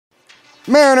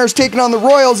Mariners taking on the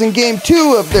Royals in Game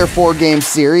 2 of their 4-game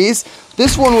series.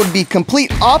 This one would be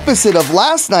complete opposite of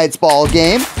last night's ball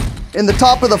game. In the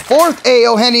top of the 4th,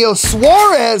 Eugenio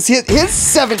Suarez hit his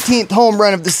 17th home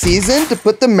run of the season to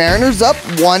put the Mariners up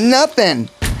 1-0.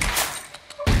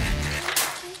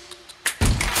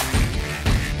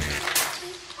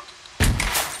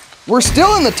 We're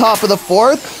still in the top of the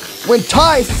 4th when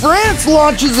Ty France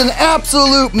launches an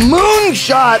absolute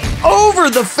moonshot over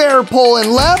the fair pole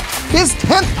and left, his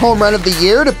 10th home run of the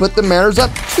year to put the Mariners up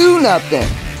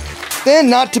 2-0. Then,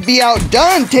 not to be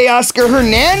outdone, Teoscar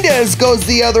Hernandez goes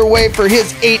the other way for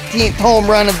his 18th home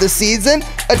run of the season,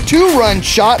 a 2-run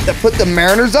shot that put the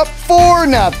Mariners up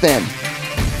 4-0.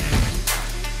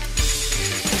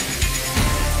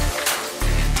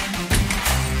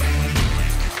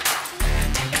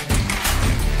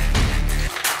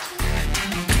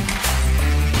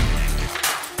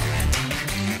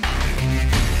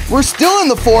 We're still in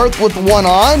the 4th with one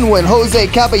on when Jose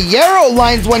Caballero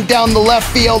lines one down the left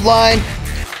field line.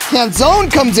 Canzone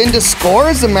comes in to score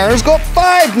as the Mariners go up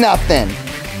 5-0.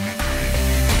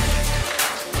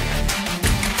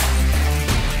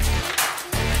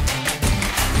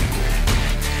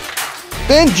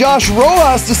 Then Josh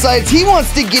Rojas decides he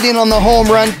wants to get in on the home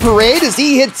run parade as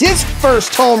he hits his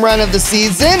first home run of the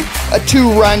season, a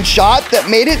 2-run shot that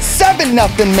made it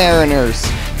 7-0 Mariners.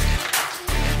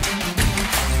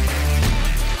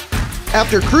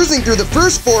 After cruising through the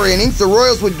first 4 innings, the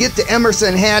Royals would get to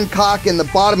Emerson Hancock in the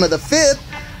bottom of the 5th.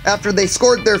 After they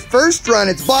scored their first run,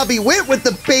 it's Bobby Witt with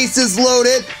the bases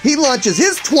loaded. He launches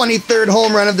his 23rd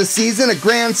home run of the season, a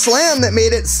grand slam that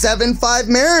made it 7-5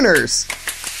 Mariners.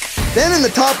 Then in the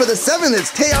top of the 7th,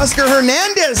 it's Teoscar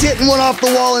Hernandez hitting one off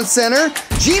the wall in center.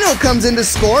 Gino comes in to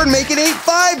score and make it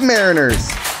 8-5 Mariners.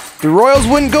 The Royals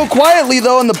wouldn't go quietly,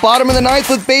 though, in the bottom of the 9th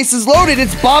with bases loaded.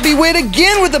 It's Bobby Witt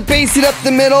again with a base hit up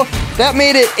the middle. That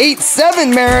made it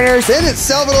 8-7 Mariners. Then it's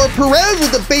Salvador Perez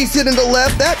with a base hit into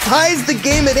left. That ties the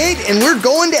game at 8, and we're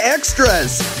going to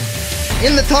extras.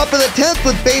 In the top of the 10th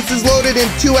with bases loaded and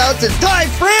 2 outs, it's Ty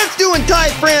France doing Ty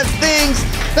France things.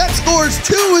 That scores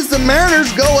 2 as the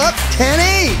Mariners go up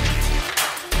 10-8.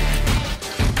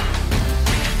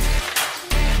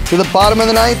 To the bottom of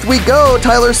the 9th we go.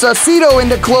 Tyler Saucedo in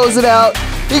to close it out.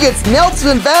 He gets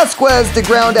Nelson Vasquez to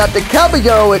ground out to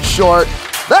Caballero at short.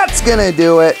 That's gonna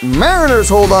do it. Mariners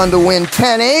hold on to win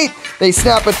 10-8. They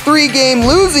snap a 3-game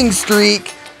losing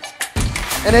streak.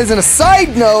 And as a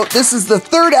side note, this is the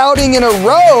 3rd outing in a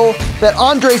row that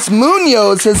Andres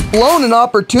Munoz has blown an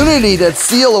opportunity to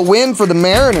seal a win for the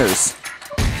Mariners.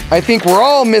 I think we're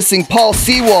all missing Paul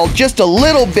Sewald just a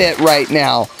little bit right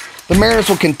now. The Mariners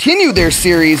will continue their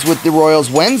series with the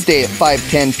Royals Wednesday at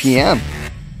 5:10 p.m.